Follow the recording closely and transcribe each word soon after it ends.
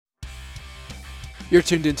You're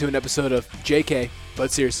tuned into an episode of JK,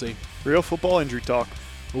 but seriously, Real football injury talk.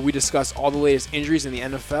 where we discuss all the latest injuries in the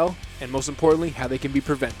NFL and most importantly, how they can be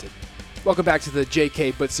prevented. Welcome back to the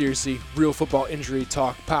JK, but seriously, Real Football Injury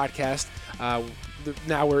Talk podcast.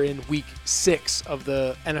 Now we're in week 6 of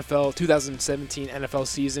the 2017 NFL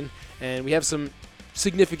season, and we have some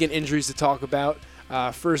significant injuries to talk about.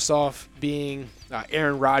 First off being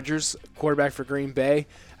Aaron Rodgers, quarterback for Green Bay,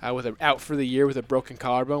 out for the year with a broken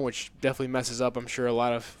collarbone, which definitely messes up, I'm sure, a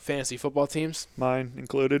lot of fantasy football teams. Mine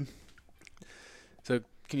included. So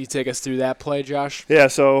can you take us through that play, Josh? Yeah,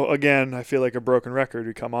 so again, I feel like a broken record.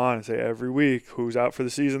 We come on and say every week who's out for the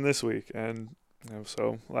season this week. And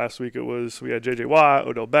so last week we had J.J. Watt,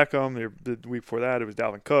 Odell Beckham. The week before that it was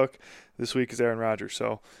Dalvin Cook. This week is Aaron Rodgers.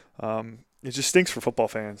 So it just stinks for football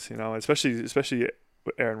fans, especially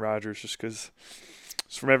Aaron Rodgers, just because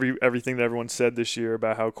from everything that everyone said this year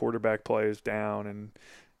about how quarterback play is down and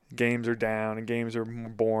games are down and games are more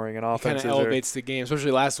boring and offenses kind of elevates the game,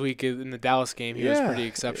 especially last week in the Dallas game. He was pretty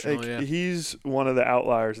exceptional. He's one of the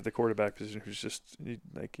outliers at the quarterback position who's just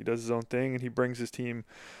he does his own thing and he brings his team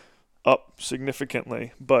up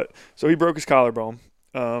significantly. But so he broke his collarbone.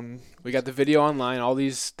 We got the video online. All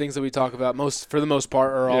these things that we talk about, for the most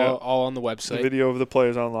part, are all on the website. The video of the play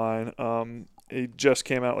is online. It just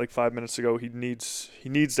came out like 5 minutes ago. He needs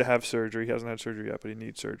to have surgery. He hasn't had surgery yet, but he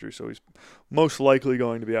needs surgery. So he's most likely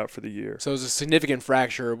going to be out for the year. So it's a significant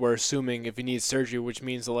fracture, we're assuming, if he needs surgery, which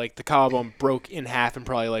means that the collarbone broke in half and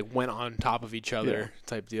probably went on top of each other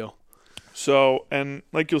type deal. So, and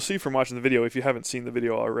you'll see from watching the video, if you haven't seen the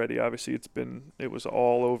video already, obviously it was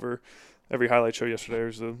all over every highlight show yesterday. It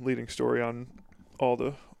was the leading story on all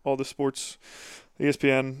the sports,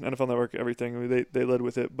 ESPN, NFL Network, everything. I mean, they led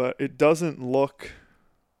with it, but it doesn't look,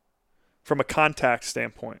 from a contact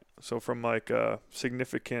standpoint, so from a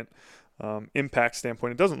significant impact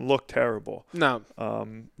standpoint, it doesn't look terrible. No.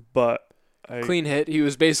 But clean hit. He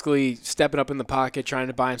was basically stepping up in the pocket, trying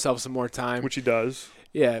to buy himself some more time. Which he does.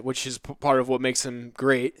 Yeah, which is part of what makes him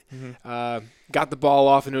great. Mm-hmm. Got the ball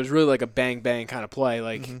off, and it was really like a bang-bang kind of play.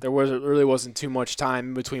 There really wasn't too much time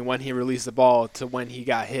in between when he released the ball to when he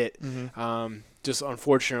got hit. Mm-hmm. Just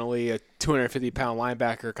unfortunately, a 250-pound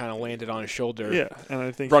linebacker kind of landed on his shoulder. Yeah, and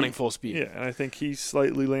I think running full speed. Yeah, and I think he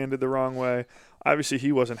slightly landed the wrong way. Obviously,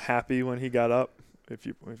 he wasn't happy when he got up. If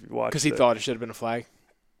you watched, because he thought it should have been a flag.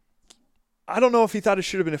 I don't know if he thought it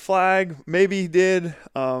should have been a flag. Maybe he did.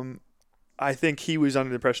 I think he was under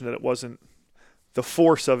the impression that it wasn't. The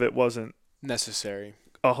force of it wasn't necessary.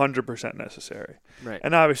 100% necessary. Right.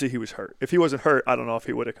 And obviously he was hurt. If he wasn't hurt, I don't know if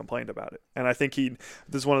he would have complained about it. And I think this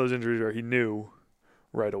is one of those injuries where he knew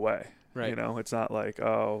right away. Right. It's not like,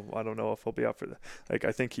 oh, I don't know if he'll be out for the.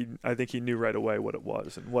 I think he knew right away what it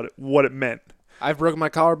was and what it meant. I've broken my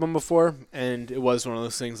collarbone before, and it was one of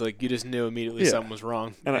those things you just knew immediately something was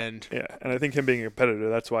wrong. And I think him being a competitor,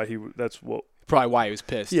 that's what probably why he was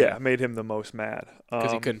pissed. Yeah, made him the most mad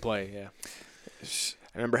because he couldn't play. Yeah.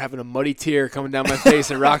 I remember having a muddy tear coming down my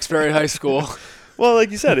face at Roxbury High School. Well,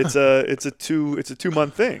 like you said, it's a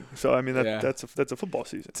 2-month thing. So I mean that's a football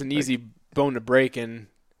season. It's an easy bone to break. And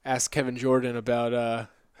ask Kevin Jordan about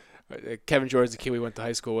Kevin Jordan's the kid we went to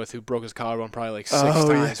high school with who broke his collarbone probably 6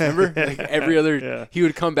 times. Yeah. Remember? Every other he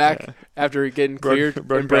would come back after getting cleared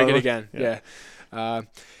and break it again. Yeah.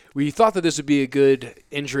 We thought that this would be a good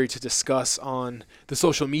injury to discuss on the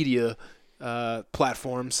social media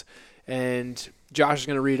platforms. And Josh is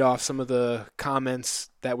going to read off some of the comments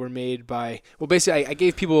that were made by – basically I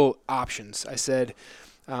gave people options. I said,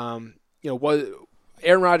 what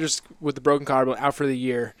Aaron Rodgers with the broken collarbone out for the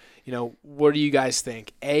year, what do you guys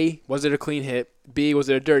think? A, was it a clean hit? B, was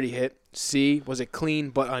it a dirty hit? C, was it clean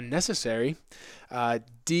but unnecessary?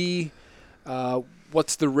 D,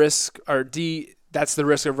 what's the risk – or D – that's the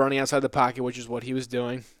risk of running outside the pocket, which is what he was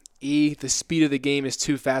doing. E, the speed of the game is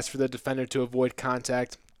too fast for the defender to avoid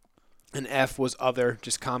contact. And F was other,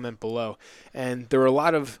 just comment below. And there were a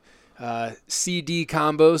lot of C-D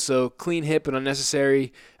combos, so clean hit but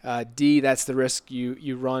unnecessary. D, that's the risk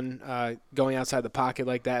you run going outside the pocket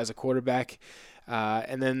like that as a quarterback.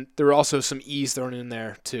 And then there were also some E's thrown in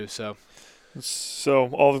there too. So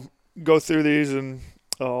I'll go through these and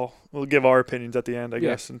we'll give our opinions at the end, I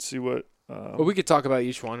guess, and see what. We could talk about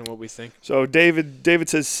each one and what we think. So David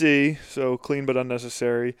says C, so clean but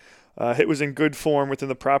unnecessary. Hit was in good form within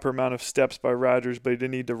the proper amount of steps by Rodgers, but he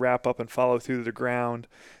didn't need to wrap up and follow through to the ground.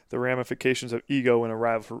 The ramifications of ego in a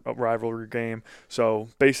rivalry game. So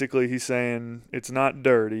basically he's saying it's not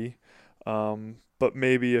dirty, but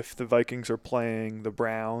maybe if the Vikings are playing the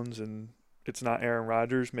Browns and it's not Aaron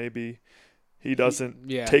Rodgers, maybe he doesn't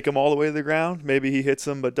take them all the way to the ground. Maybe he hits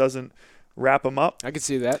them but doesn't wrap him up. I could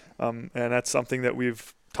see that. And that's something that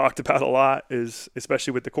we've talked about a lot, is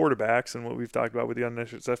especially with the quarterbacks, and what we've talked about with the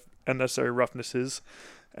unnecessary roughnesses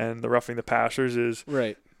and the roughing the passers is,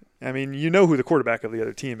 right. I mean, you know who the quarterback of the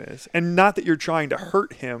other team is. And not that you're trying to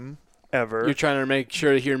hurt him ever. You're trying to make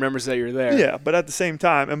sure that he remembers that you're there. Yeah, but at the same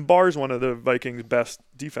time, and Barr's one of the Vikings' best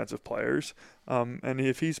defensive players. And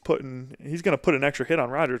if he's going to put an extra hit on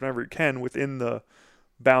Rodgers whenever he can within the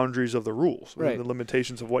boundaries of the rules, right, the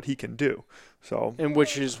limitations of what he can do. So, and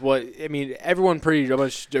which is what, I mean, everyone pretty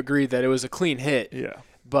much agreed that it was a clean hit. Yeah.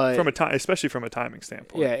 But especially from a timing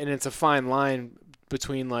standpoint. Yeah, and it's a fine line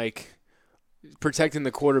between like protecting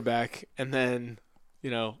the quarterback and then,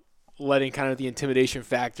 letting kind of the intimidation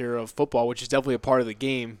factor of football, which is definitely a part of the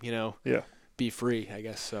game, be free, I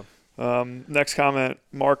guess. So next comment,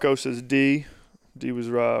 Marco says D. D was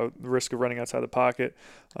the risk of running outside the pocket.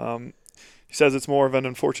 He says it's more of an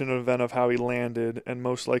unfortunate event of how he landed, and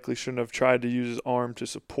most likely shouldn't have tried to use his arm to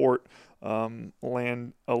support a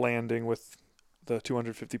landing with the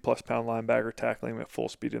 250-plus pound linebacker tackling him at full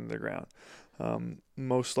speed into the ground.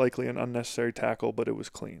 Most likely an unnecessary tackle, but it was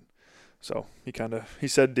clean. So he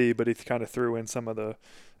said D, but he kind of threw in some of the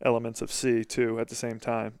elements of C too at the same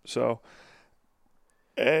time. So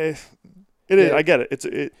it is. I get it.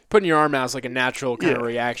 It's putting your arm out is like a natural kind of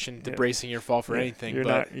reaction to bracing your fall for anything.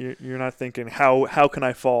 You're not thinking how can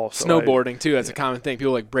I fall? So snowboarding too. That's a common thing.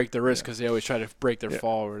 People like break their wrist because they always try to break their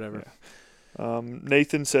fall or whatever. Yeah.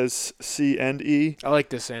 Nathan says C and E. I like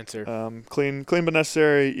this answer. Clean but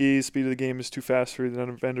necessary. E, speed of the game is too fast for the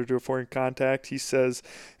defender to avoid contact. He says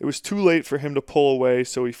it was too late for him to pull away,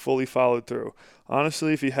 so he fully followed through.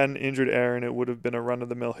 Honestly, if he hadn't injured Aaron, it would have been a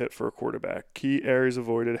run-of-the-mill hit for a quarterback. Key areas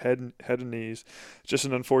avoided, head and knees. Just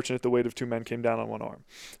an unfortunate the weight of two men came down on one arm.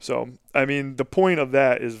 So, I mean, the point of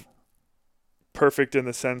that is perfect in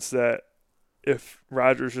the sense that if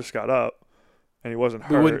Rodgers just got up, and he wasn't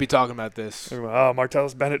hurt, we wouldn't be talking about this.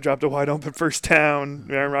 Martellus Bennett dropped a wide open first down.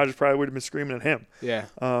 Aaron Rodgers probably would have been screaming at him. Yeah.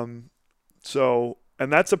 So,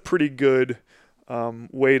 and that's a pretty good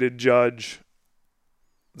way to judge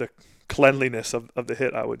the cleanliness of the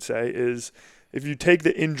hit, I would say, is if you take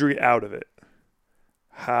the injury out of it,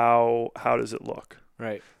 how does it look?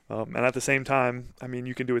 Right. And at the same time, I mean,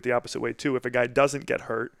 you can do it the opposite way too. If a guy doesn't get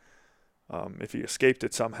hurt, if he escaped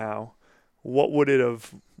it somehow, what would it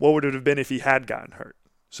have been if he had gotten hurt?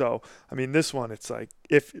 So, I mean, this one, it's like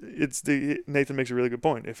Nathan makes a really good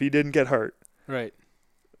point. If he didn't get hurt, right,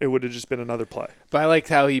 it would have just been another play. But I liked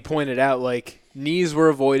how he pointed out, like, knees were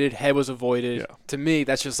avoided, head was avoided. Yeah. To me,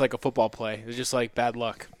 that's just like a football play. It's just like bad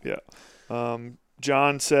luck. Yeah.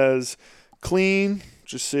 John says, clean,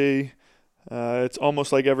 just see. It's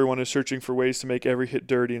almost like everyone is searching for ways to make every hit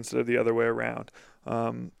dirty instead of the other way around.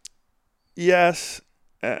 Yes.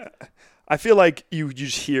 I feel like you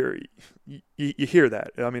just hear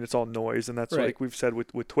that. I mean, it's all noise, and that's like we've said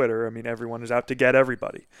with Twitter. I mean, everyone is out to get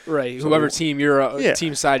everybody. Right. So, whoever team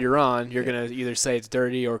team side you're on, you're gonna either say it's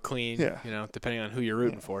dirty or clean. Yeah. Depending on who you're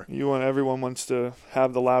rooting for. Everyone wants to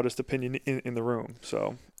have the loudest opinion in the room.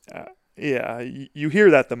 So, you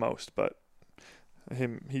hear that the most. But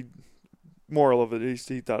moral of it,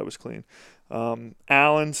 he thought it was clean.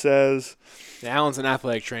 Alan says... Alan's an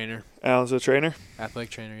athletic trainer. Alan's a trainer? Athletic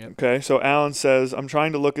trainer, yep. Okay, so Alan says, I'm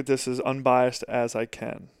trying to look at this as unbiased as I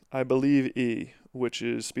can. I believe E, which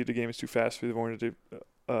is speed of the game is too fast for the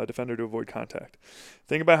defender to avoid contact.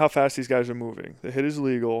 Think about how fast these guys are moving. The hit is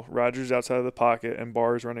legal, Rodgers outside of the pocket, and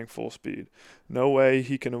Barr is running full speed. No way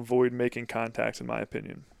he can avoid making contact, in my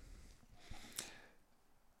opinion.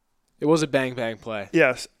 It was a bang-bang play.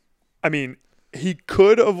 Yes. I mean... He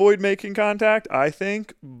could avoid making contact, I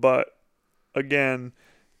think, but again,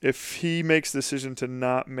 if he makes the decision to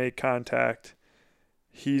not make contact,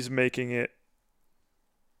 he's making it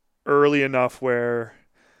early enough where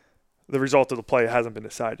the result of the play hasn't been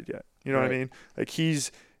decided yet. You know what I mean? Like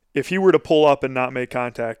if he were to pull up and not make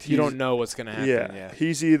contact, you don't know what's going to happen. Yeah,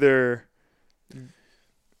 he's either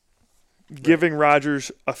giving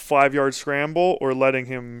Rodgers a 5-yard scramble or letting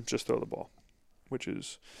him just throw the ball, which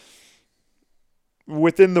is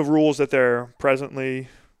within the rules that they're presently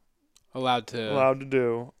allowed to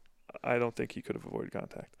do. I don't think he could have avoided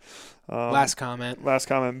contact. Last comment.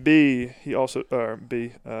 B.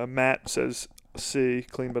 Matt says C.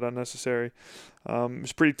 Clean but unnecessary.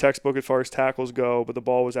 It's pretty textbook as far as tackles go, but the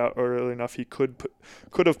ball was out early enough. He could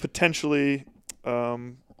have potentially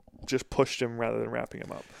just pushed him rather than wrapping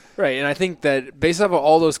him up. Right, and I think that based off of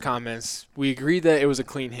all those comments, we agreed that it was a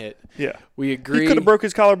clean hit. Yeah. We agree. He could have broke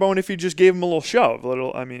his collarbone if he just gave him a little shove.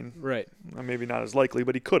 Right. Maybe not as likely,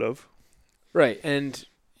 but he could have. Right, and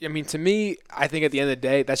I mean, to me, I think at the end of the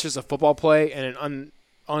day, that's just a football play and an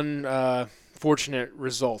unfortunate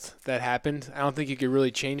result that happened. I don't think you could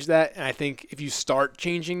really change that. And I think if you start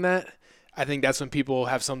changing that, I think that's when people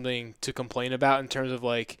have something to complain about in terms of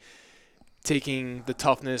like taking the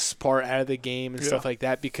toughness part out of the game and stuff like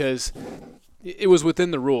that, because it was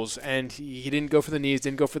within the rules and he didn't go for the knees,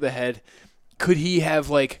 didn't go for the head. Could he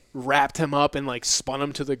have like wrapped him up and like spun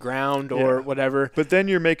him to the ground or whatever? But then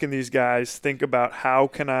you're making these guys think about how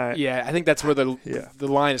can I? Yeah, I think that's where the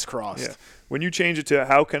line is crossed. Yeah. When you change it to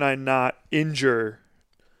how can I not injure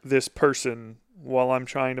this person while I'm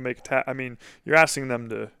trying to make a I mean, you're asking them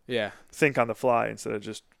to think on the fly instead of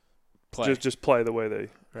just play the way they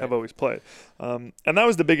have always played. And that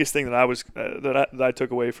was the biggest thing that I was that I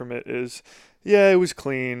took away from it is, it was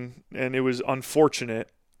clean and it was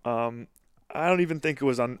unfortunate. I don't even think it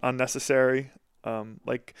was unnecessary.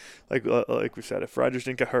 Like we said, if Rodgers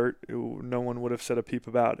didn't get hurt, no one would have said a peep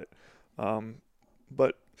about it.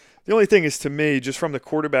 But the only thing is, to me, just from the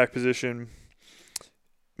quarterback position,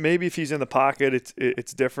 maybe if he's in the pocket,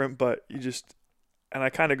 it's different. But and I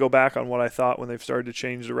kind of go back on what I thought when they've started to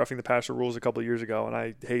change the roughing the passer rules a couple of years ago, and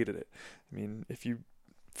I hated it. I mean, if you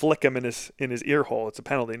flick him in his ear hole, it's a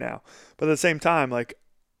penalty now. But at the same time, like,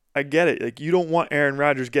 I get it. Like, you don't want Aaron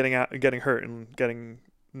Rodgers getting hurt and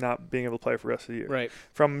not being able to play for the rest of the year. Right.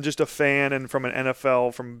 From just a fan and from an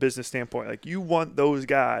NFL, from a business standpoint, like, you want those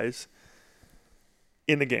guys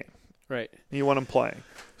in the game. Right. You want them playing.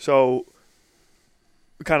 So,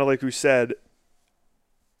 kind of like we said,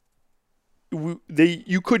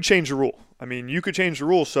 you could change the rule. I mean, you could change the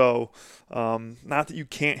rule so not that you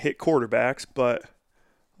can't hit quarterbacks, but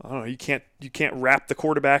I don't know, you can't wrap the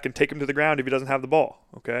quarterback and take him to the ground if he doesn't have the ball.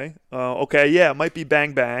 Okay? It might be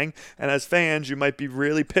bang bang, and as fans, you might be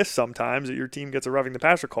really pissed sometimes that your team gets a roughing the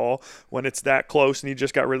passer call when it's that close and you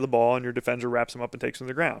just got rid of the ball and your defender wraps him up and takes him to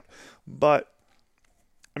the ground. But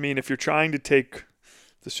I mean, if you're trying to take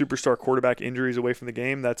the superstar quarterback injuries away from the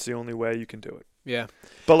game, that's the only way you can do it. Yeah.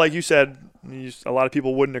 But like you said, a lot of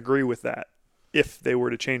people wouldn't agree with that if they were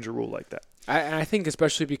to change a rule like that. I think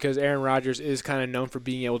especially because Aaron Rodgers is kind of known for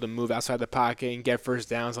being able to move outside the pocket and get first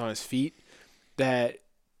downs on his feet, that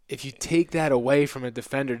if you take that away from a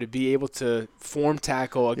defender to be able to form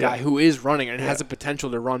tackle a guy who is running and has the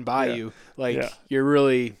potential to run by you, you're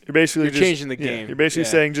changing the game. You're basically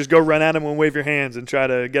saying just go run at him and wave your hands and try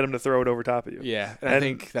to get him to throw it over top of you. Yeah, and I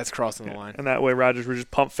think that's crossing the line. And that way Rodgers would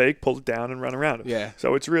just pump fake, pull it down, and run around him. Yeah.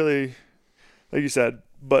 So it's really, like you said,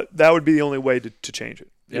 but that would be the only way to change it,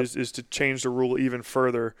 is to change the rule even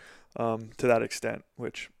further to that extent,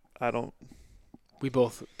 which I don't. We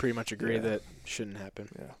both pretty much agree that shouldn't happen.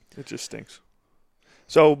 Yeah, it just stinks.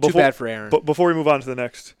 So too bad for Aaron. But before we move on to the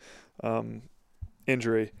next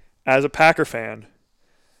injury, as a Packer fan,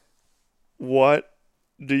 what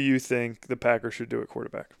do you think the Packers should do at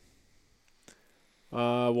quarterback?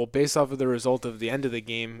 Well, based off of the result of the end of the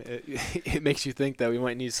game, it makes you think that we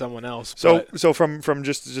might need someone else. So from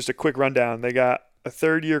just a quick rundown, they got a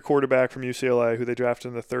third-year quarterback from UCLA who they drafted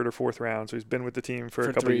in the third or fourth round. So he's been with the team for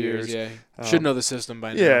a couple of years. Yeah, should know the system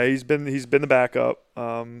by now. Yeah, he's been the backup.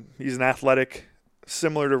 He's an athletic,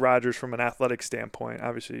 similar to Rodgers from an athletic standpoint.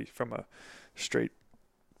 Obviously, from a straight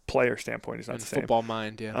player standpoint, he's not the same. Football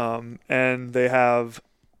mind, yeah. And they have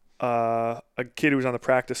a kid who was on the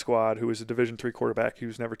practice squad who was a Division III quarterback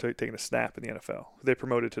who's never taken a snap in the NFL. They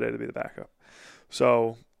promoted today to be the backup.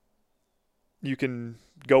 So you can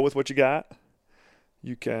go with what you got.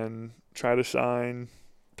 You can try to sign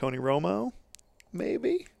Tony Romo,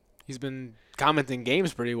 maybe. He's been commenting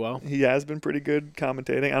games pretty well. He has been pretty good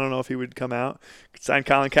commentating. I don't know if he would come out. Could sign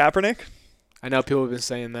Colin Kaepernick. I know people have been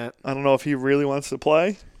saying that. I don't know if he really wants to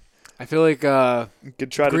play. I feel like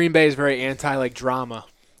Green Bay is very anti drama.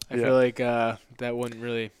 I feel like that wouldn't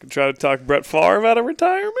really. Could try to talk Brett Favre out of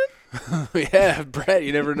retirement. Yeah, Brett.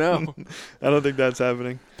 You never know. I don't think that's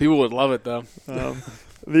happening. People would love it though.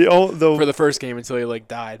 For the first game until he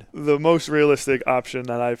died. The most realistic option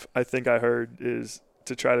that I think I heard is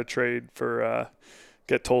to try to trade for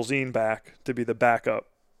get Tolzien back to be the backup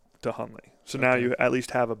to Hundley. So now you at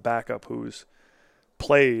least have a backup who's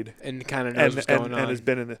played and kind of knows what's going on and has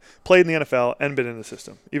been played in the NFL and been in the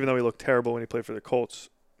system. Even though he looked terrible when he played for the Colts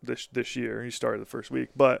this year, he started the first week.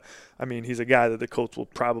 But I mean, he's a guy that the Colts will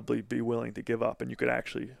probably be willing to give up, and you could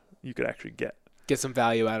actually get some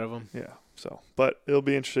value out of him. Yeah. So, but it'll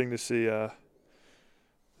be interesting to see the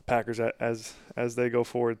Packers as they go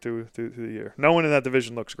forward through the year. No one in that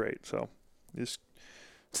division looks great, so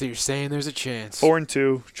you're saying there's a chance.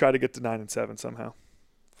 4-2, try to get to 9-7 somehow.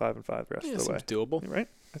 5-5 the rest of the way. Seems doable, right?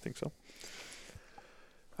 I think so.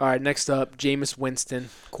 All right, next up, Jameis Winston,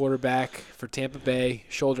 quarterback for Tampa Bay,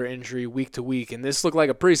 shoulder injury week to week. And this looked like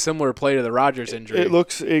a pretty similar play to the Rodgers injury. It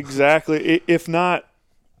looks exactly, if not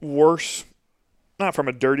worse, not from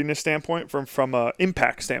a dirtiness standpoint, from a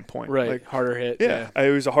impact standpoint. Right, like, harder hit. Yeah, it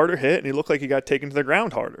was a harder hit, and he looked like he got taken to the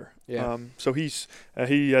ground harder. Yeah. So he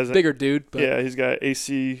has a bigger dude. But he's got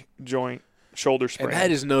AC joint shoulder sprain. And that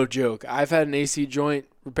is no joke. I've had an AC joint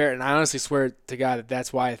repair, and I honestly swear to God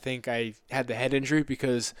that's why I think I had the head injury,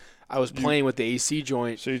 because I was playing with the AC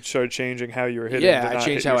joint. So you started changing how you were hitting. Yeah, I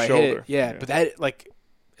changed how I hit. Yeah, but that,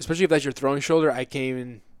 especially if that's your throwing shoulder, I can't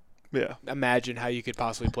even imagine how you could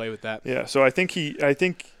possibly play with that. Yeah, so I think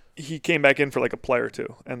he came back in for like a play or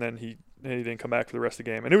two, and then he didn't come back for the rest of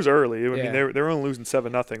the game. And it was early. I mean, they were only losing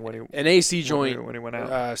 7-0 when he an AC joint when he went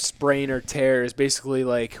out. Sprain or tear is basically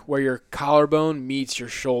like where your collarbone meets your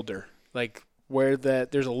shoulder, like where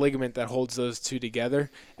there's a ligament that holds those two together.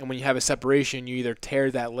 And when you have a separation, you either tear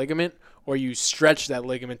that ligament or you stretch that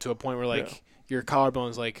ligament to a point where your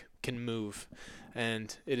collarbones can move.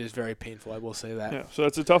 And it is very painful, I will say that. Yeah, so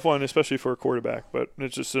that's a tough one, especially for a quarterback. But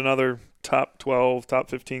it's just another top 12, top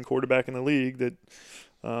 15 quarterback in the league that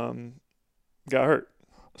got hurt.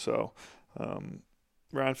 So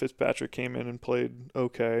Ryan Fitzpatrick came in and played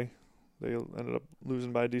okay. They ended up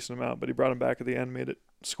losing by a decent amount, but he brought him back at the end, made it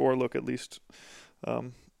score look at least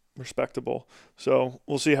respectable. So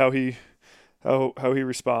we'll see how he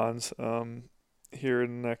responds. Here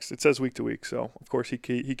in the next, it says week to week, so of course he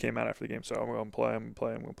came out after the game, so I'm going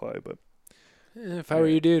to play, but if I were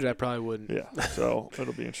you, dude, I probably wouldn't. Yeah, so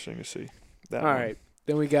it'll be interesting to see that. All right,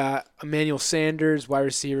 then we got Emmanuel Sanders, wide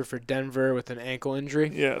receiver for Denver, with an ankle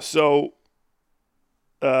injury. Yeah, so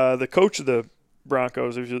the coach of the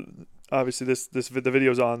Broncos, obviously the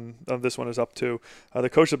video's on this one is up too. The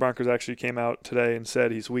coach of the Broncos actually came out today and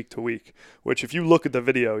said he's week to week, which if you look at the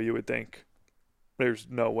video, you would think there's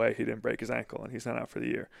no way he didn't break his ankle and he's not out for the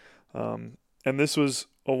year. And this was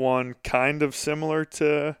a one kind of similar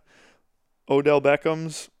to Odell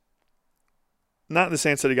Beckham's, not in the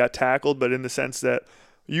sense that he got tackled, but in the sense that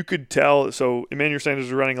you could tell. So Emmanuel Sanders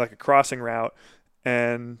was running like a crossing route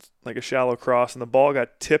and like a shallow cross, and the ball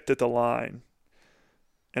got tipped at the line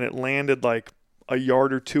and it landed like a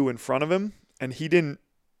yard or two in front of him, and he didn't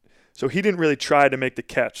really try to make the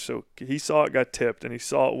catch. So he saw it got tipped, and he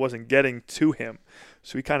saw it wasn't getting to him.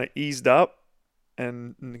 So he kind of eased up,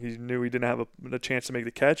 and he knew he didn't have a chance to make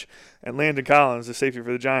the catch. And Landon Collins, the safety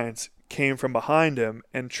for the Giants, came from behind him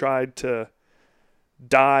and tried to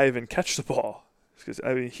dive and catch the ball. Because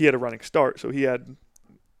he had a running start, so he had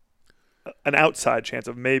an outside chance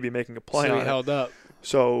of maybe making a play. So he held up.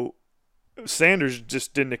 So Sanders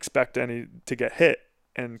just didn't expect any to get hit,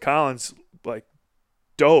 and Collins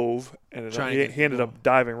dove, and he ended up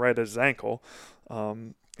diving right at his ankle,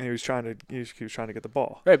 and he was trying to get the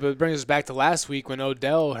ball. Right, but it brings us back to last week when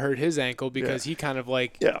Odell hurt his ankle because he kind of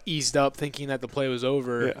eased up, thinking that the play was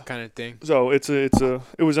over, kind of thing. So it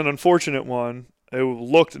was an unfortunate one. It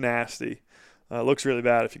looked nasty. It looks really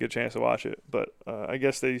bad if you get a chance to watch it. But I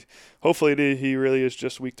guess hopefully he really is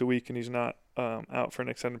just week to week, and he's not out for an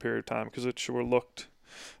extended period of time, because it sure looked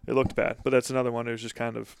bad. But that's another one that was just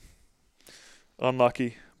kind of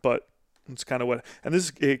unlucky, but it's kind of what. And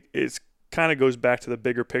this it's kind of goes back to the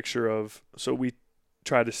bigger picture of. So we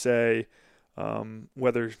try to say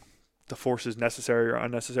whether the force is necessary or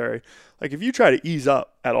unnecessary. Like if you try to ease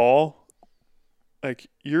up at all, like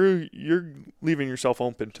you're leaving yourself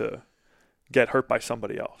open to get hurt by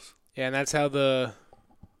somebody else. Yeah, and that's how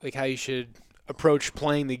how you should approach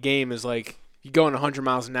playing the game is you go in 100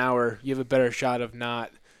 miles an hour, you have a better shot of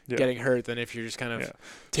not getting hurt than if you're just kind of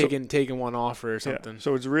taking one off or something. Yeah.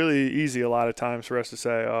 So it's really easy a lot of times for us to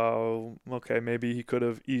say, oh, okay, maybe he could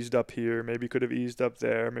have eased up here, maybe he could have eased up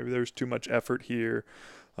there, maybe there's too much effort here.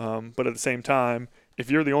 But at the same time,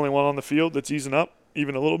 if you're the only one on the field that's easing up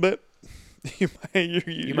even a little bit,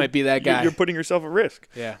 you might be that guy. You're putting yourself at risk.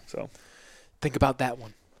 Yeah. So think about that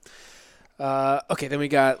one. Okay, then we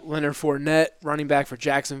got Leonard Fournette, running back for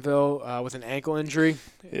Jacksonville, with an ankle injury.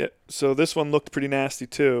 Yeah, so this one looked pretty nasty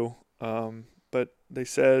too. But they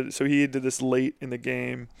said, so he did this late in the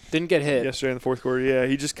game. Didn't get hit. Yesterday in the fourth quarter, yeah.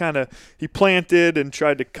 He just he planted and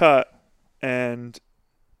tried to cut, and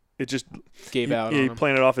it just gave out on he him.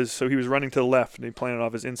 Planted off so he was running to the left, and he planted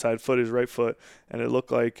off his inside foot, his right foot, and it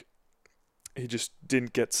looked like he just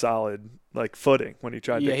didn't get solid footing when he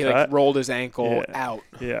tried to cut. Yeah, he rolled his ankle out.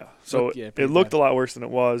 Yeah, so it looked a lot worse than it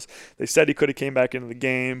was. They said he could have came back into the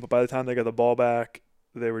game, but by the time they got the ball back,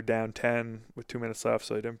 they were down 10 with 2 minutes left,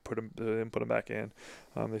 so they didn't put him back in.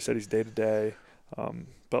 They said he's day to day,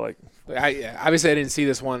 but obviously I didn't see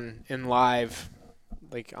this one in live,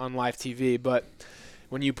 on live TV, but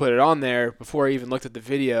when you put it on there, before I even looked at the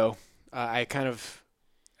video, I kind of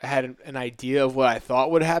had an idea of what I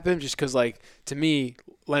thought would happen, just because, like, to me,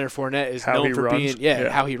 Leonard Fournette is known for being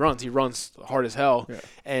how he runs. He runs hard as hell,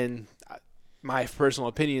 and my personal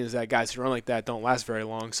opinion is that guys who run like that don't last very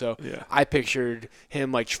long. So I pictured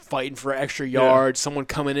him like fighting for extra yards, someone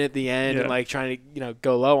coming in at the end and like trying to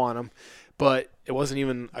go low on him, but it wasn't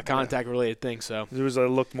even a contact related thing. So it was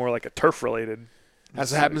looked more like a turf related.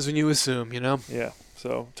 That's what happens when you assume, Yeah.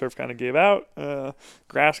 So turf kind of gave out,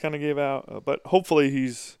 grass kind of gave out, but hopefully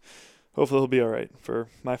he'll be all right for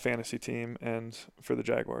my fantasy team and for the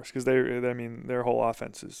Jaguars, because their whole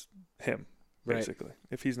offense is him basically. Right.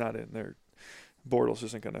 If he's not in, Bortles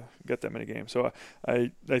isn't going to get that many games. So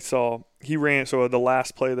I saw he ran. So the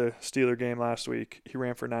last play of the Steeler game last week, he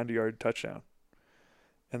ran for a 90-yard touchdown.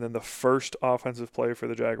 And then the first offensive play for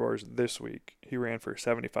the Jaguars this week, he ran for a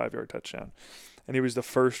 75-yard touchdown. And he was the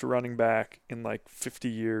first running back in like 50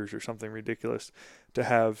 years or something ridiculous to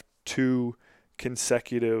have 2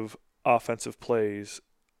 consecutive offensive plays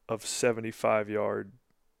of 75-yard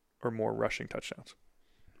or more rushing touchdowns.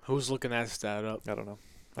 Who's looking that stat up? I don't know.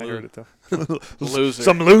 I heard it though. Loser.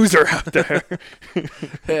 Some loser out there.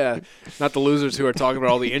 Yeah, not the losers who are talking about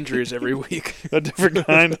all the injuries every week. A different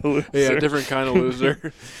kind of loser. Yeah, a different kind of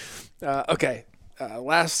loser. Okay,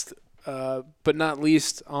 last but not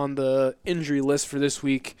least on the injury list for this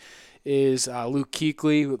week is Luke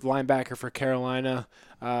Kuechly, linebacker for Carolina.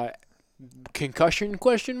 Concussion ?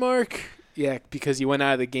 Yeah, because he went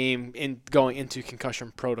out of the game going into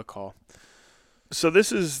concussion protocol. So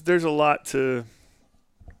there's a lot to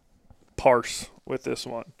parse with this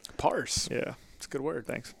one. Parse? Yeah. It's a good word.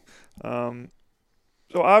 Thanks. So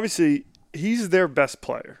obviously he's their best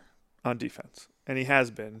player on defense, and he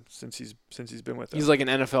has been since he's been with them. He's like an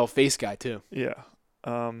NFL face guy too. Yeah.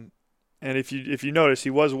 And if you notice,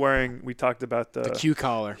 he was wearing, we talked about the Q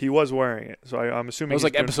collar. He was wearing it. So I'm assuming it was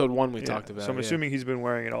like episode 1 we talked about. So I'm assuming he's been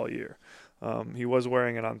wearing it all year. He was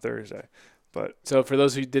wearing it on Thursday. But so for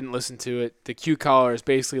those who didn't listen to it, the Q collar is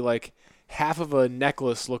basically like half of a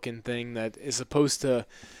necklace looking thing that is supposed to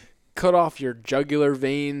cut off your jugular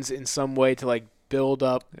veins in some way to like build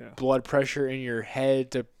up blood pressure in your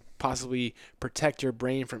head to possibly protect your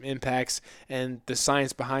brain from impacts. And the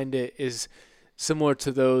science behind it is similar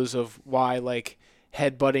to those of why like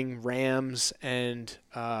headbutting rams and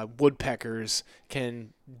woodpeckers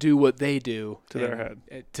can do what they do to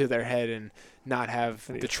their head and not have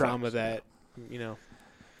the trauma that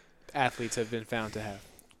athletes have been found to have.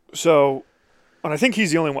 So, and I think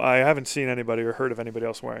he's the only one. I haven't seen anybody or heard of anybody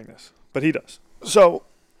else wearing this, but he does. So,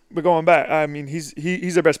 but going back, I mean, he's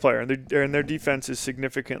their best player, and their defense is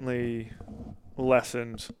significantly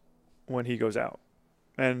lessened when he goes out.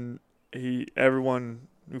 And everyone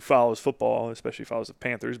who follows football, especially follows the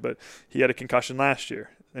Panthers, but he had a concussion last year,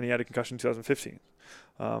 and he had a concussion in 2015.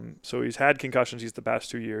 So he's had concussions the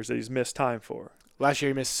past 2 years that he's missed time for. Last year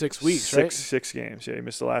he missed 6 weeks, right? 6 games. Yeah, he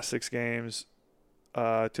missed the last 6 games.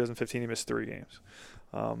 2015 he missed 3 games.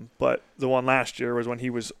 But the one last year was when he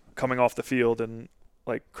was coming off the field and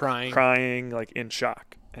like crying like in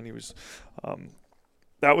shock. And he was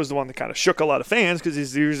that was the one that kind of shook a lot of fans, because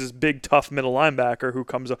he's this big tough middle linebacker who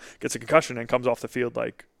gets a concussion and comes off the field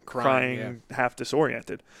like crying half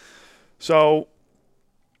disoriented. So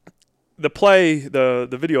the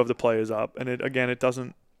video of the play is up, and it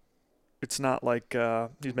doesn't. It's not like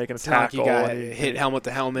he's making a tackle. He got hit helmet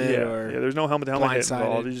to helmet. Yeah, there's no helmet to helmet hit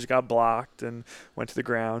involved. He just got blocked and went to the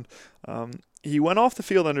ground. He went off the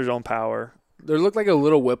field under his own power. There looked like a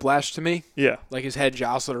little whiplash to me. Yeah. Like his head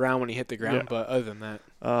jostled around when he hit the ground, but other than that.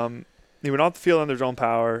 He went off the field under his own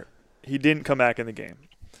power. He didn't come back in the game.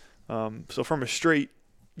 So from a straight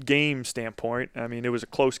game standpoint, I mean, it was a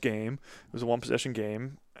close game. It was a one-possession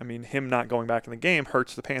game. I mean, him not going back in the game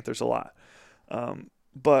hurts the Panthers a lot.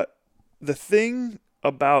 But the thing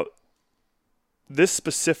about this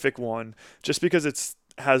specific one, just because it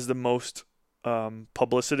has the most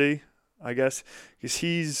publicity, I guess, because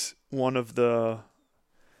he's one of the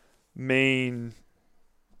main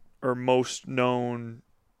or most known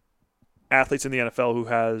athletes in the NFL who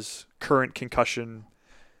has current concussion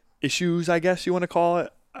issues, I guess you want to call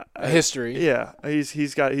it. A history. Yeah,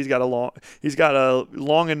 he's got a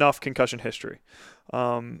long enough concussion history.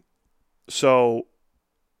 So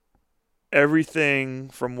everything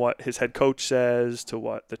from what his head coach says to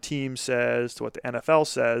what the team says to what the NFL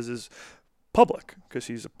says is public, because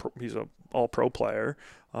he's a all-pro player,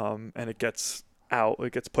 and it gets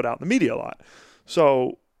put out in the media a lot.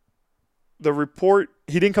 So the report,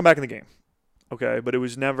 he didn't come back in the game, okay, but it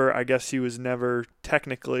was never, I guess he was never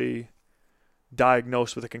technically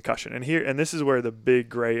diagnosed with a concussion. And this is where the big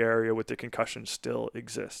gray area with the concussion still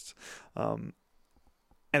exists. And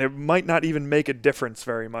it might not even make a difference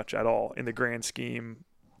very much at all in the grand scheme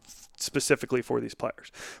specifically for these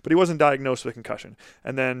players. But he wasn't diagnosed with a concussion.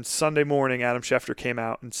 And then Sunday morning, Adam Schefter came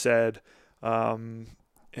out and said, so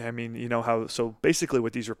basically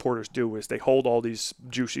what these reporters do is they hold all these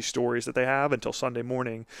juicy stories that they have until Sunday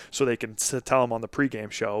morning so they can tell them on the pregame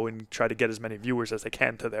show and try to get as many viewers as they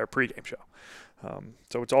can to their pregame show.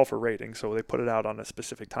 So it's all for ratings, so they put it out on a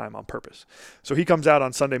specific time on purpose. So he comes out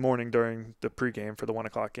on Sunday morning during the pregame for the 1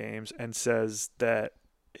 o'clock games and says that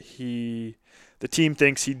the team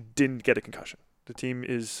thinks he didn't get a concussion. The team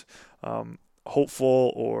is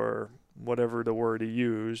hopeful, or whatever the word he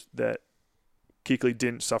used, that Kuechly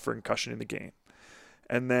didn't suffer a concussion in the game.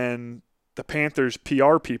 And then the Panthers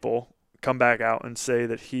PR people come back out and say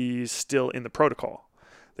that he's still in the protocol.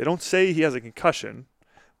 They don't say he has a concussion,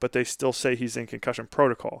 but they still say he's in concussion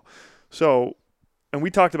protocol. So, and we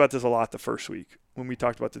talked about this a lot the first week when we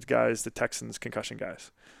talked about the Texans concussion guys.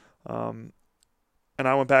 And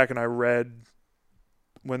I went back and I read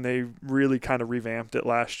when they really kind of revamped it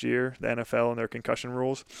last year, the NFL and their concussion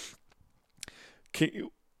rules.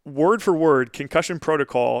 Word for word, concussion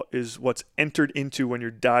protocol is what's entered into when you're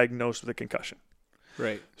diagnosed with a concussion.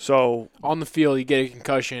 Right. So on the field, you get a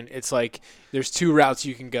concussion. It's like there's two routes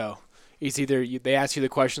you can go. It's either they ask you the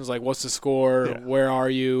questions like, "What's the score? Yeah. Where are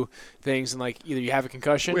you?" Things, and like either you have a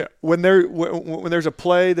concussion. Yeah. When there's a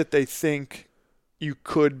play that they think you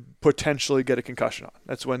could potentially get a concussion on,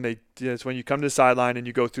 that's when you come to the sideline and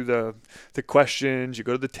you go through the questions. You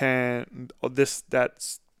go to the tent.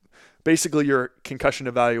 That's basically your concussion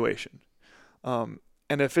evaluation. And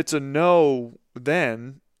if it's a no,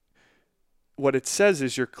 then what it says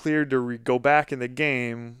is you're cleared to go back in the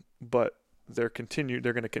game, but they're going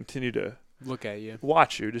to continue to look at you,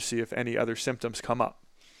 watch you to see if any other symptoms come up.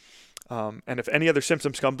 And if any other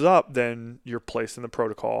symptoms comes up, then you're placed in the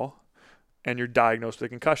protocol and you're diagnosed with a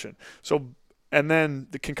concussion. So, and then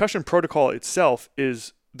the concussion protocol itself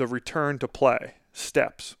is the return to play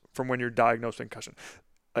steps from when you're diagnosed with concussion.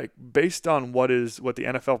 Like based on what the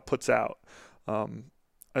NFL puts out,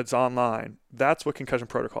 it's online. That's what concussion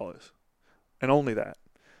protocol is, and only that.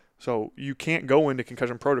 So you can't go into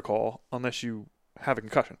concussion protocol unless you have a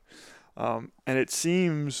concussion. And it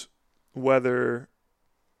seems whether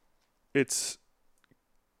it's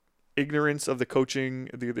ignorance of the coaching,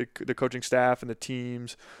 the coaching staff and the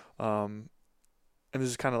teams, and this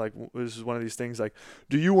is kind of like, this is one of these things like,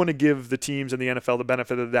 do you want to give the teams and the NFL the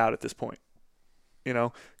benefit of the doubt at this point? You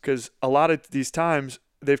know, because a lot of these times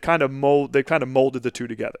they've kind of molded the two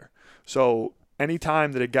together. So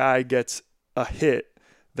anytime that a guy gets a hit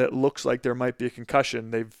that looks like there might be a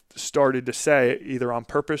concussion, they've started to say, either on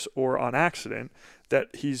purpose or on accident,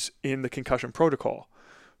 that he's in the concussion protocol.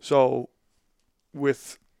 So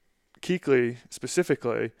with Kuechly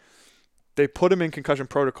specifically, they put him in concussion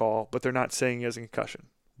protocol, but they're not saying he has a concussion.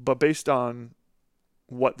 But based on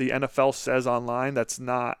what the NFL says online, that's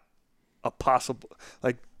not a possible,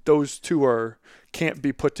 like those two can't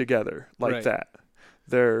be put together like right. that.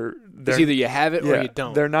 They're it's either you have it or you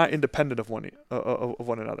don't. They're not independent of one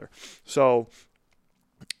another. So,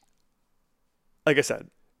 like I said,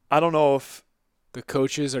 I don't know if the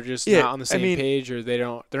coaches are just not on the same page, or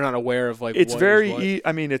they're not aware of like. It's what very. Is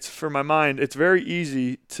what. It's for my mind. It's very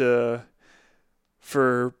easy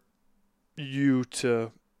for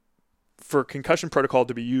concussion protocol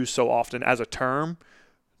to be used so often as a term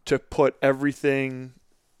to put everything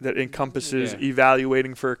that encompasses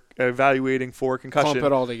evaluating for concussion. Clump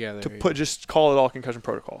it all together. Just call it all concussion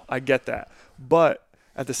protocol. I get that. But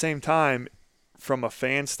at the same time, from a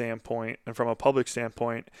fan standpoint and from a public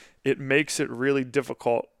standpoint, it makes it really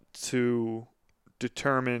difficult to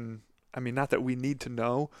determine. I mean, not that we need to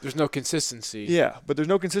know. There's no consistency. Yeah, but there's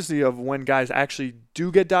no consistency of when guys actually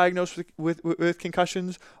do get diagnosed with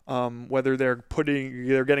concussions, whether they're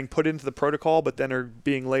getting put into the protocol, but then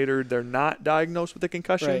they're not diagnosed with a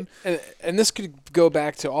concussion. Right. And this could go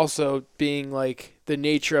back to also being like the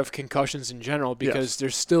nature of concussions in general, because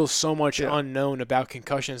there's still so much unknown about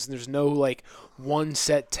concussions, and there's no like one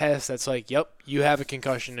set test that's like, yep, you have a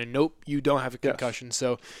concussion, and nope, you don't have a concussion. Yes.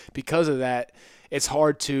 So because of that, it's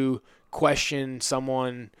hard to question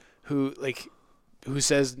someone who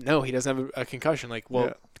says no, he doesn't have a concussion. Like,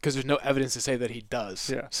 well, because there's no evidence to say that he does.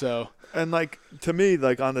 Yeah. So, and like to me,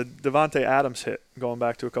 like on the Devontae Adams hit, going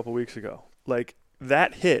back to a couple weeks ago, like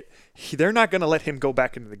that hit, they're not going to let him go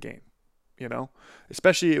back into the game. You know,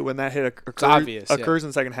 especially when that hit occurs in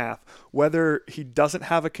the second half. Whether he doesn't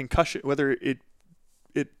have a concussion, whether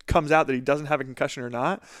it comes out that he doesn't have a concussion or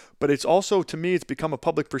not. But it's also, to me, it's become a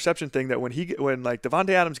public perception thing that when like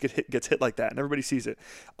Devontae Adams gets hit like that and everybody sees it,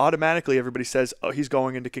 automatically everybody says, oh, he's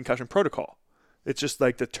going into concussion protocol. It's just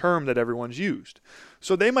like the term that everyone's used.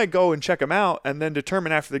 So they might go and check him out and then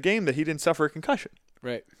determine after the game that he didn't suffer a concussion.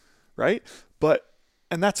 Right. Right?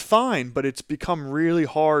 And that's fine, but it's become really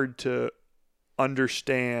hard to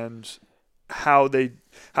understand how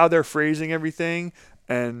they're phrasing everything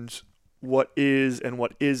and what is and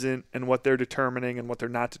what isn't and what they're determining and what they're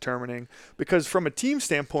not determining. Because from a team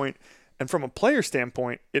standpoint and from a player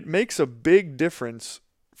standpoint, it makes a big difference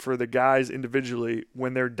for the guys individually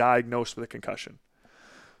when they're diagnosed with a concussion.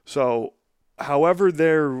 So however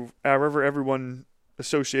everyone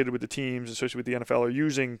associated with the teams, associated with the NFL, are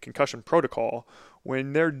using concussion protocol,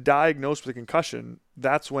 when they're diagnosed with a concussion,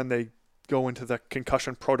 that's when they go into the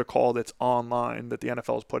concussion protocol that's online that the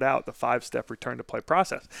NFL has put out, the 5-step return to play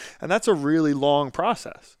process. And that's a really long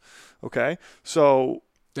process. Okay? So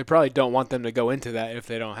they probably don't want them to go into that if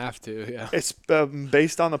they don't have to. Yeah. It's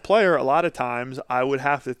based on the player. A lot of times I would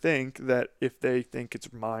have to think that if they think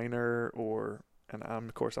it's minor and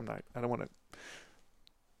of course I don't want to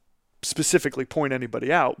specifically point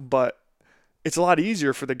anybody out, but it's a lot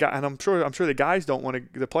easier for the guy, and I'm sure the guys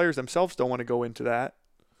the players themselves don't want to go into that.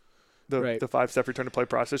 The 5-step return to play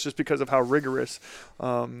process, just because of how rigorous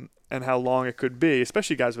and how long it could be,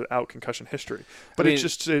 especially guys without concussion history. But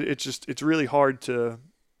it's really hard to.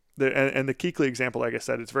 And the Kuechly example, like I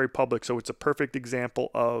said, it's very public, so it's a perfect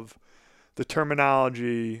example of the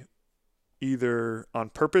terminology, either on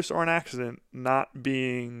purpose or an accident, not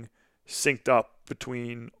being synced up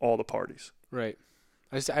between all the parties. Right.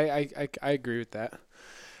 I agree with that.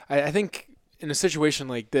 I think in a situation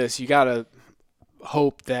like this, you gotta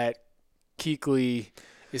hope that Kuechly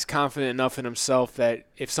is confident enough in himself that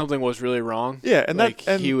if something was really wrong,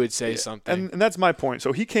 he would say something. And that's my point.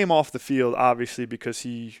 So he came off the field obviously because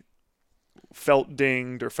he felt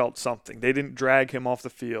dinged or felt something. They didn't drag him off the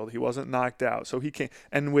field. He wasn't knocked out. So he came,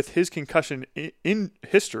 and with his concussion in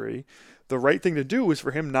history, the right thing to do was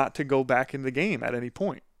for him not to go back in the game at any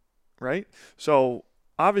point, right? So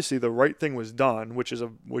obviously the right thing was done, which is a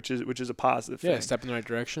positive thing. Yeah, step in the right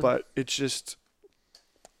direction. But it's just.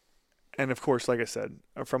 And, of course, like I said,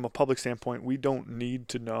 from a public standpoint, we don't need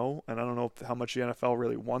to know, and I don't know how much the NFL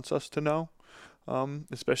really wants us to know,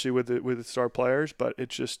 especially with the star players. But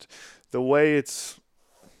it's just the way it's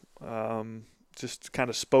just kind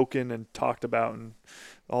of spoken and talked about, and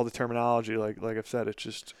all the terminology. Like I've said,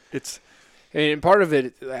 it's. And part of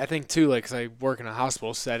it, I think too, like, 'cause I work in a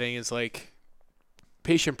hospital setting, is like.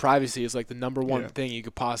 Patient privacy is like the number one thing you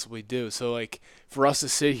could possibly do. So like for us to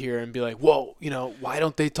sit here and be like, whoa, why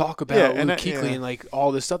don't they talk about Luke Kuechly and like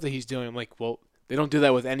all this stuff that he's doing? I'm like, well, they don't do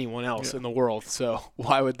that with anyone else in the world. So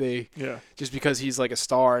why would they? Yeah. Just because he's like a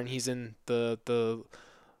star and he's in the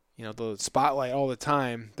spotlight all the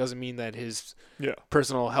time doesn't mean that his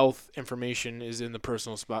personal health information is in the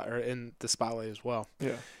personal spot or in the spotlight as well.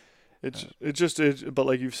 Yeah. But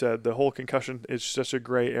like you've said, the whole concussion is such a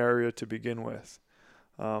gray area to begin with.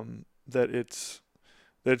 That it's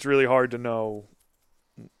really hard to know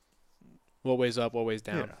what weighs up, what weighs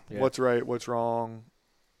down, what's right, what's wrong,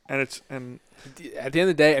 and at the end of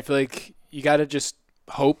the day, I feel like you got to just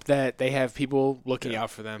hope that they have people looking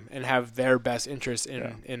out for them and have their best interests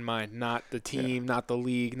in mind, not the team, not the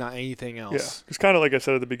league, not anything else. Yeah, it's kind of like I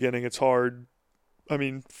said at the beginning. It's hard. I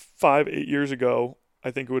mean, 5-8 years ago,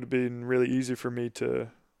 I think it would have been really easy for me to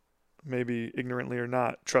maybe ignorantly or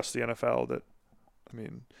not trust the NFL.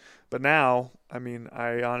 But now,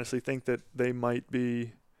 I honestly think that they might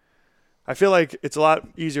be – I feel like it's a lot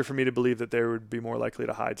easier for me to believe that they would be more likely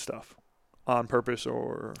to hide stuff on purpose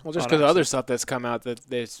or – Well, just because of other stuff that's come out that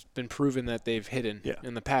it's been proven that they've hidden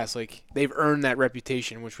in the past. Like, they've earned that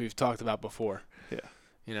reputation, which we've talked about before. Yeah.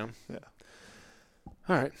 Yeah.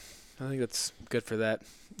 All right. I think that's good for that.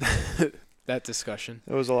 That discussion.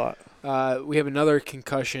 It was a lot. We have another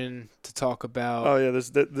concussion to talk about. Oh yeah, this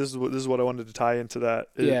is what I wanted to tie into that.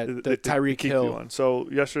 The Tyreek Hill one. So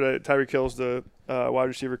yesterday, Tyreek Hill's the wide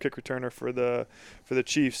receiver kick returner for the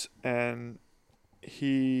Chiefs, and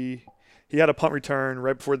he had a punt return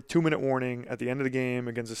right before the 2-minute warning at the end of the game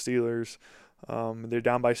against the Steelers. They're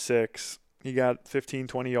down by 6. He got 15,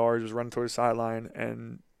 20 yards, was running towards the sideline,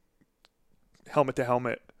 and helmet to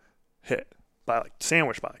helmet hit.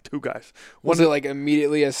 Sandwiched by 2 guys. Was it like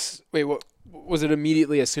immediately as – wait, what was it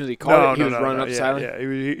immediately as soon as he caught it? He was running up the sideline? Yeah,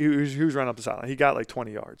 he was running up the sideline. He got like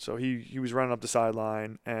 20 yards. So he was running up the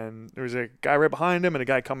sideline, and there was a guy right behind him and a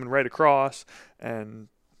guy coming right across, and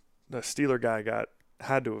the Steeler guy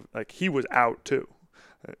had to – he was out too.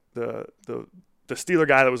 The Steeler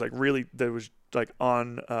guy that was like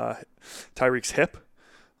on Tyreek's hip.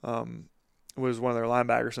 Was one of their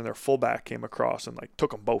linebackers, and their fullback came across and like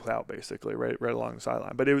took them both out basically right along the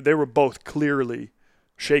sideline. But they were both clearly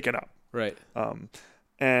shaken up. Right.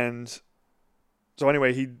 And so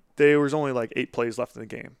anyway, there was only like 8 plays left in the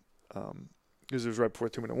game because it was right before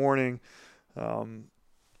 2-minute warning.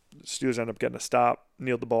 Steelers ended up getting a stop,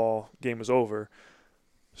 kneeled the ball, game was over.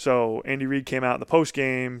 So Andy Reid came out in the post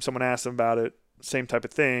game. Someone asked him about it, same type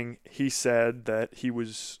of thing. He said that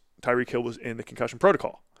Tyreek Hill was in the concussion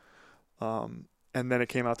protocol. And then it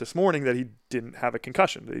came out this morning that he didn't have a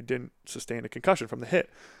concussion, that he didn't sustain a concussion from the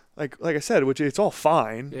hit. Like I said, which it's all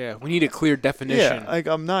fine. Yeah, we need a clear definition. Yeah, like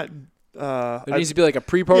I'm not. There needs to be like a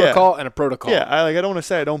pre-protocol and a protocol. Yeah, I don't want to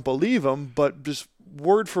say I don't believe him, but just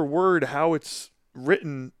word for word how it's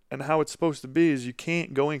written and how it's supposed to be is you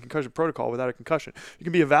can't go in concussion protocol without a concussion. You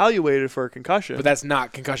can be evaluated for a concussion. But that's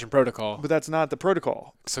not concussion protocol. But that's not the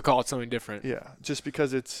protocol. So call it something different. Yeah, just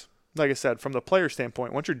because it's, like I said, from the player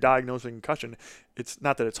standpoint, once you're diagnosed with concussion, it's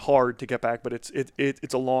not that it's hard to get back, but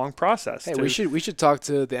it's a long process. Hey, we should talk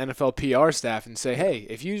to the NFL PR staff and say, hey,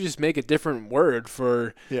 if you just make a different word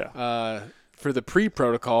for the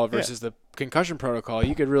pre-protocol versus the concussion protocol,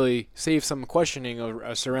 you could really save some questioning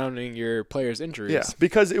surrounding your players' injuries. Yeah,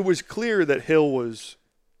 because it was clear that Hill was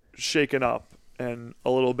shaken up and a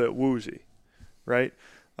little bit woozy, right?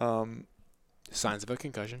 Signs of a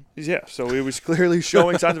concussion. Yeah, so it was clearly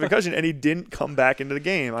showing signs of concussion, and he didn't come back into the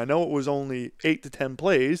game. I know it was only 8 to 10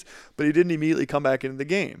 plays, but he didn't immediately come back into the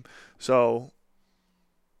game. So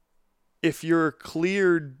if you're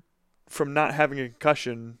cleared from not having a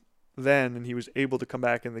concussion then and he was able to come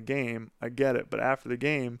back in the game, I get it. But after the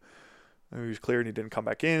game, he was cleared and he didn't come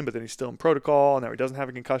back in, but then he's still in protocol, and now he doesn't have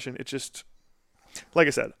a concussion. It's just, like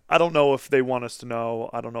I said, I don't know if they want us to know.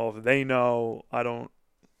 I don't know if they know. I don't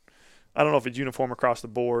know if it's uniform across the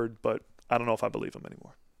board, but I don't know if I believe them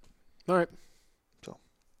anymore. All right. So,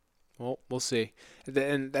 well, we'll see.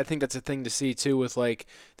 And I think that's a thing to see too with like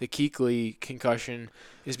the Kuechly concussion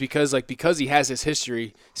is because he has this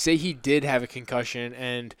history. Say he did have a concussion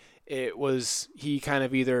and he kind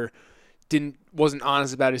of either wasn't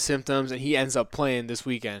honest about his symptoms and he ends up playing this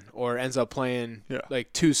weekend or ends up playing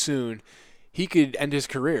like too soon. He could end his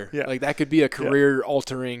career. Yeah. Like that could be a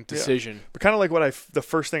career-altering decision. Yeah. But kind of like the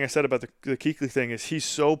first thing I said about the Kuechly thing is he's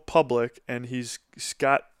so public and he's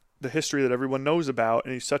got the history that everyone knows about,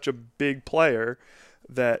 and he's such a big player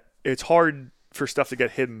that it's hard for stuff to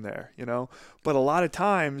get hidden there, you know. But a lot of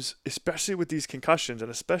times, especially with these concussions,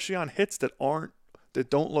 and especially on hits that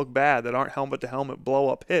don't look bad, that aren't helmet-to-helmet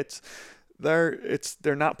blow-up hits,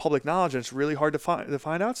 they're not public knowledge, and it's really hard to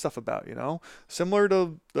find out stuff about, you know. Similar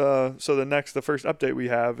to the first update we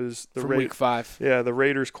have is from week 5. Yeah, the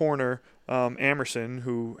Raiders corner Amerson,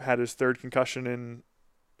 who had his 3rd concussion in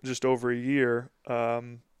just over a year,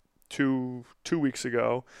 2 weeks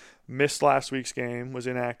ago, missed last week's game, was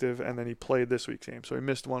inactive, and then he played this week's game, so he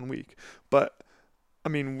missed 1 week. But I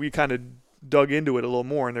mean, we kind of dug into it a little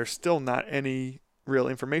more, and there's still not any real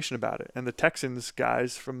information about it. And the Texans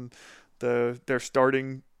guys from their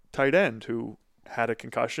starting tight end who had a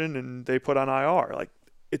concussion and they put on IR. Like,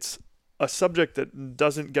 it's a subject that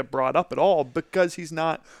doesn't get brought up at all because he's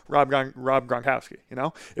not Rob Gronkowski, you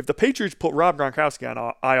know? If the Patriots put Rob Gronkowski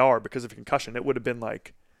on IR because of a concussion, it would have been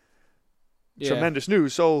like tremendous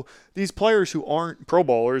news. So these players who aren't Pro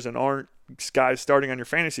Bowlers and aren't guys starting on your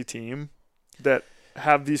fantasy team that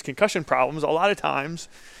have these concussion problems, a lot of times,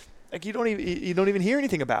 like you don't even hear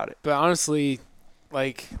anything about it. But honestly,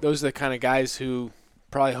 like those are the kind of guys who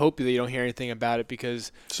probably hope that you don't hear anything about it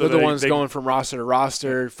because they're the ones going from roster to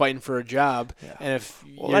roster, fighting for a job. Yeah. And if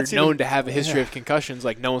you're known to have a history of concussions,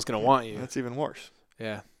 like no one's going to want you. That's even worse.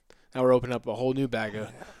 Yeah. Now we're opening up a whole new bag of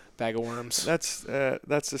worms. That's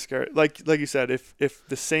the scary. Like you said, if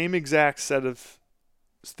the same exact set of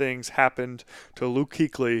things happened to Luke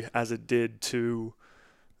Kuechly as it did to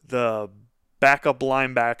the backup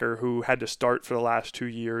linebacker who had to start for the last 2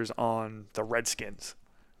 years on the Redskins,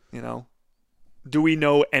 you know, do we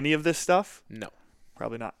know any of this stuff? No,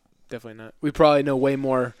 probably not. Definitely not. We probably know way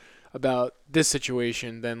more about this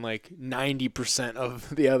situation than like 90%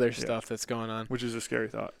 of the other stuff that's going on, which is a scary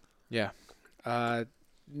thought. Yeah.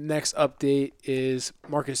 Next update is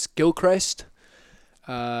Marcus Gilchrist,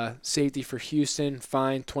 safety for Houston,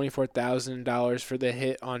 fined $24,000 for the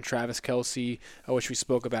hit on Travis Kelce, which we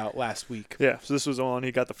spoke about last week. Yeah, so this was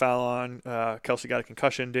he got the foul on. Kelce got a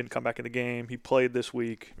concussion, didn't come back in the game. He played this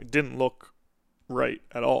week. It didn't look right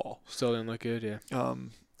at all. Still didn't look good, yeah.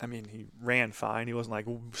 I mean, he ran fine. He wasn't like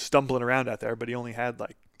stumbling around out there, but he only had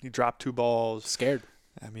he dropped 2 balls. Scared.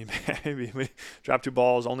 I mean, maybe dropped 2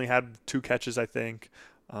 balls, only had 2 catches, I think.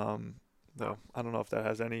 though I don't know if that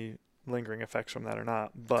has any lingering effects from that or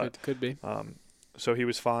not. But could be. So he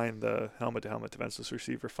was fined the helmet-to-helmet defenseless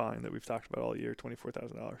receiver fine that we've talked about all year,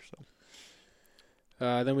 $24,000.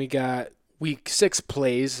 So then we got Week 6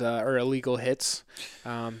 plays or illegal hits.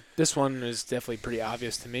 This one is definitely pretty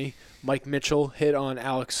obvious to me. Mike Mitchell hit on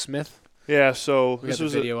Alex Smith. Yeah, so this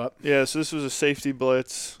was video up. Yeah, so this was a safety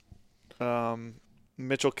blitz.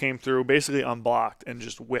 Mitchell came through basically unblocked and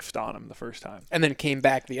just whiffed on him the first time. And then came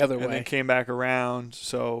back the other way. And then came back around.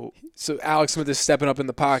 So Alex Smith is stepping up in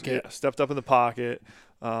the pocket. Yeah, stepped up in the pocket,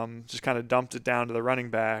 just kind of dumped it down to the running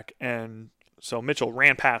back. And so Mitchell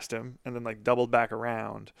ran past him and then doubled back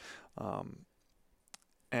around.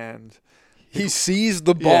 And he sees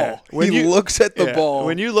the ball. Yeah, he looks at the ball.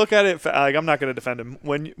 When you look at it, I'm not going to defend him.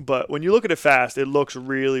 But when you look at it fast, it looks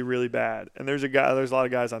really, really bad. And there's a lot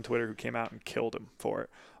of guys on Twitter who came out and killed him for it.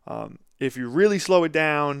 If you really slow it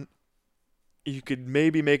down, you could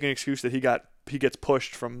maybe make an excuse that he gets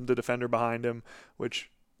pushed from the defender behind him,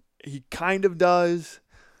 which he kind of does.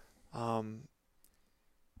 I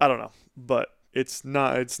don't know, but it's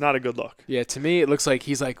not a good look. Yeah, to me it looks like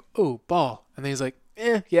he's like, "Oh, ball," and then he's like,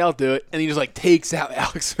 yeah, I'll do it. And he just takes out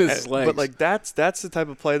Alex Smith's legs. But that's the type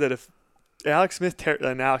of play that if Alex Smith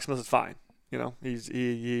and Alex Smith is fine.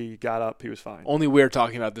 He got up, he was fine. Only we're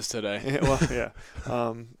talking about this today. Yeah.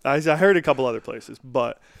 I heard a couple other places,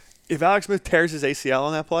 but if Alex Smith tears his ACL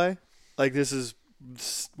on that play, this is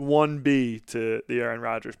 1B to the Aaron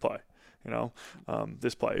Rodgers play.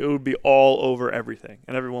 This play, it would be all over everything,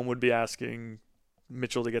 and everyone would be asking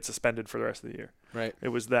Mitchell to get suspended for the rest of the year. Right. It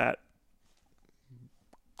was that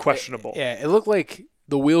questionable. It looked like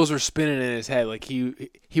the wheels were spinning in his head.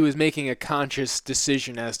 He was making a conscious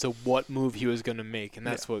decision as to what move he was going to make, and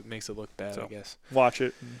that's what makes it look bad, I guess. Watch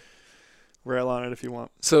it and rail on it if you want.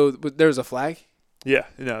 So there's a flag? Yeah,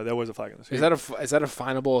 there was a flag in this. Is that a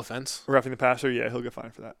finable offense? Roughing the passer, yeah, he'll get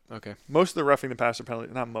fined for that. Okay. Most of the roughing the passer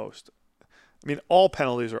penalties, not most. I mean, all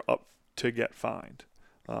penalties are up to get fined.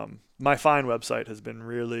 My fine website has been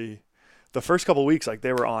really, the first couple of weeks,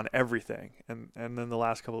 they were on everything, and then the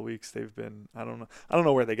last couple of weeks they've been, I don't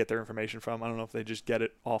know where they get their information from. I don't know if they just get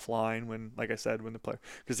it offline when, like I said, when the player,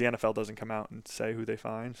 because the NFL doesn't come out and say who they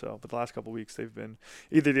fine. So, but the last couple of weeks they've been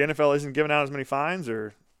either the NFL isn't giving out as many fines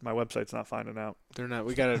or my website's not finding out. They're not.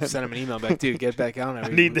 We gotta send them an email back, dude. Get back on it. I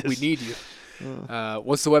need this. We need you.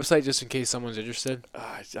 What's the website, just in case someone's interested?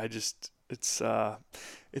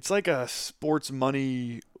 It's like a sports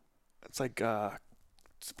money. It's like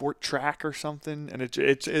Sport Track or something, and it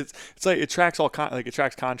tracks it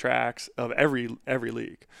tracks contracts of every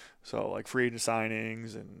league. So free agent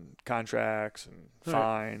signings and contracts and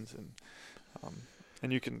fines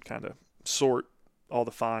and you can kind of sort all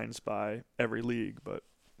the fines by every league, but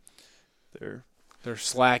they're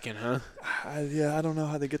slacking, huh? I don't know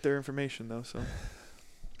how they get their information though. So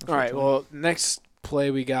all right, well, next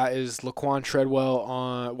play we got is Laquan Treadwell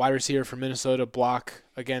on wide receiver for Minnesota block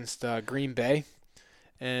against Green Bay,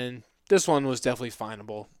 and this one was definitely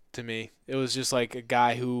finable to me. It was just a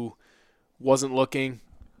guy who wasn't looking.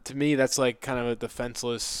 To me, that's kind of a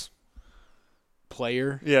defenseless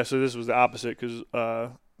player. Yeah, so this was the opposite because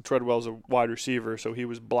Treadwell's a wide receiver, so he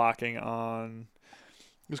was blocking on.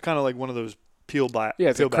 It was kind of like one of those peel back. Yeah,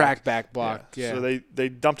 it's a crackback block. Yeah. So they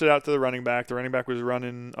dumped it out to the running back. The running back was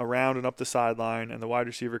running around and up the sideline, and the wide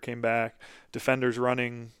receiver came back. Defenders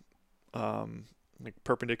running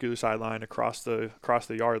perpendicular sideline across the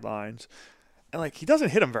yard lines. And he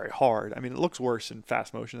doesn't hit him very hard. I mean, it looks worse in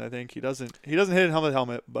fast motion. I think he doesn't hit helmet to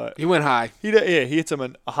helmet, but he went high. He hits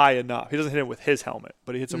him high enough. He doesn't hit him with his helmet,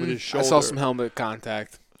 but he hits him with his shoulder. I saw some helmet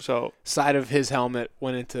contact. So side of his helmet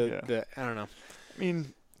went into the. I don't know. I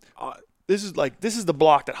mean, this is the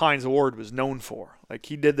block that Hines Ward was known for.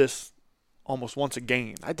 He did this almost once a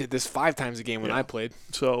game. I did this 5 times a game when I played.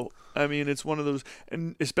 So I mean, it's one of those,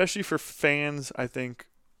 and especially for fans, I think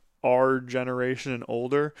our generation and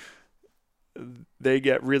older, they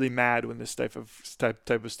get really mad when this type of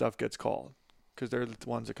stuff gets called, because they're the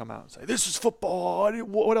ones that come out and say, "This is football.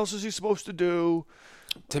 What else is he supposed to do?"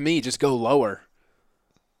 To me, just go lower.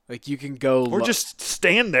 You can go, or just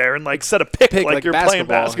stand there and set a pick like you're playing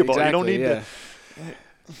basketball. Exactly, you don't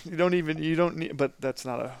need to. You don't need. But that's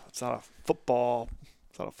not a. It's not a football.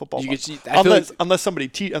 It's not a football. Unless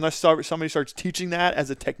somebody starts teaching that as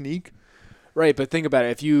a technique. Right, but think about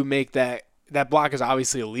it. If you make that block is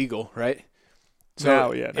obviously illegal, right?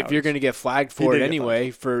 So if you're going to get flagged for it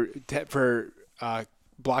anyway for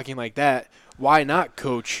blocking like that, why not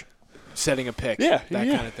coach setting a pick? Yeah,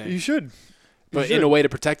 kind of thing. You should. But in a way to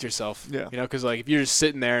protect yourself. Yeah. Because if you're just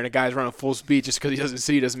sitting there and a guy's running full speed just because he doesn't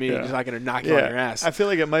see, doesn't mean he's not going to knock you on your ass. I feel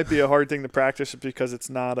like it might be a hard thing to practice because it's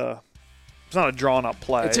not a It's not a drawn up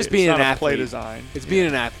play. It's just being an athlete. Play design. It's being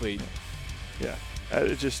an athlete. Yeah.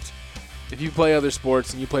 It just. If you play other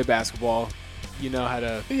sports and you play basketball, you know how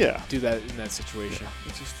to do that in that situation. Yeah.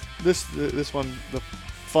 It's just this one. The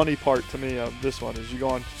funny part to me of this one is you go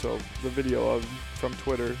on. So the video from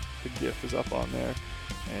Twitter, the GIF is up on there,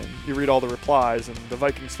 and you read all the replies, and the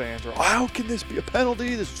Vikings fans are, "How can this be a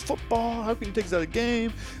penalty? This is football. How can you take this out of the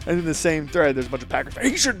game?" And in the same thread, there's a bunch of Packers fans.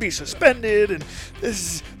 He should be suspended, and this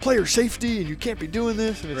is player safety, and you can't be doing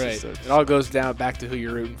this. And it's right. It all goes back to who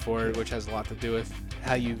you're rooting for, which has a lot to do with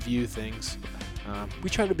how you view things. We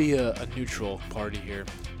try to be a neutral party here.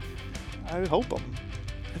 I hope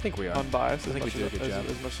I think we are unbiased. I think we do a good job.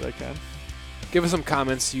 As much as I can. Give us some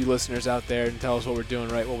comments, you listeners out there, and tell us what we're doing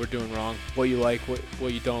right, what we're doing wrong, what you like,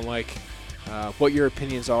 what you don't like, what your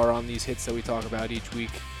opinions are on these hits that we talk about each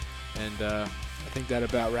week. And I think that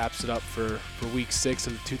about wraps it up for Week 6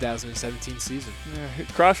 of the 2017 season. Yeah,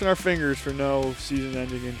 crossing our fingers for no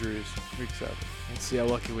season-ending injuries. Week 7. Let's see how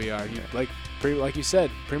lucky we are. Like you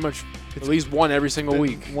said, pretty much at least one every single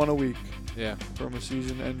week. One a week. Yeah. From a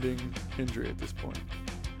season-ending injury at this point.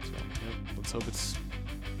 So let's hope it's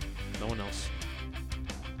no one else.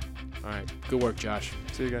 All right. Good work, Josh.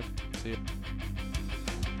 See you guys. See you.